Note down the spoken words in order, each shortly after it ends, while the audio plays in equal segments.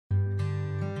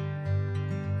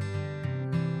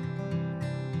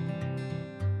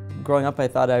Growing up, I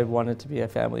thought I wanted to be a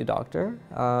family doctor,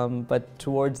 but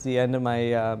towards the end of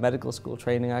my medical school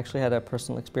training, I actually had a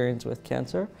personal experience with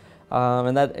cancer,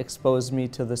 and that exposed me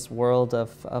to this world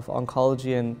of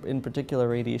oncology, and in particular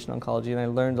radiation oncology, and I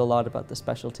learned a lot about the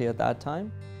specialty at that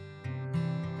time.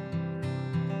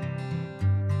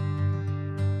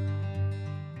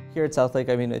 Here at Southlake,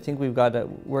 I think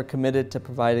we're committed to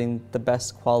providing the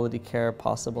best quality care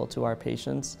possible to our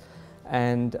patients,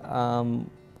 and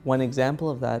one example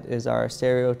of that is our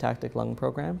Stereotactic lung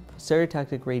program.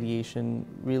 Stereotactic radiation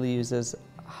really uses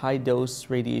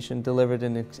high-dose radiation delivered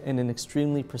in an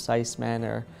extremely precise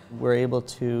manner. We're able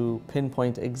to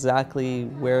pinpoint exactly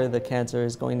where the cancer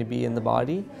is going to be in the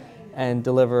body and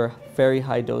deliver very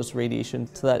high-dose radiation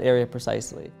to that area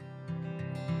precisely.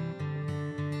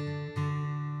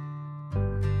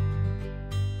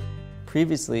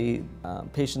 Previously,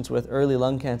 patients with early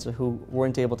lung cancer who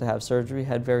weren't able to have surgery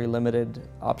had very limited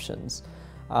options.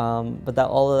 But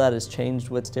all of that has changed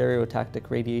with stereotactic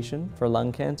radiation for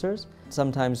lung cancers.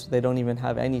 Sometimes they don't even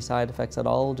have any side effects at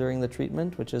all during the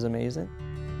treatment, which is amazing.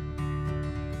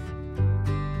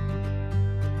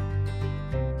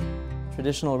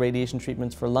 Traditional radiation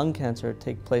treatments for lung cancer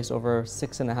take place over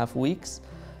 6.5 weeks.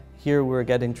 Here we're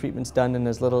getting treatments done in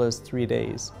as little as 3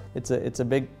 days. It's a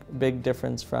big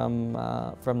difference from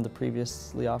the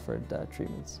previously offered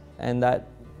treatments. And that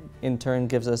in turn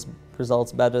gives us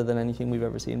results better than anything we've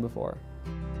ever seen before.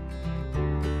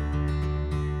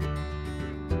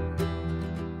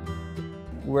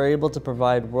 We're able to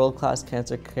provide world-class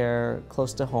cancer care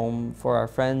close to home for our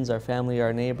friends, our family,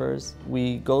 our neighbors.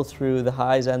 We go through the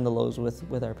highs and the lows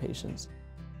with our patients.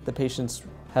 The patients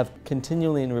have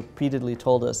continually and repeatedly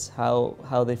told us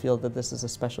how they feel that this is a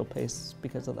special place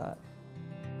because of that.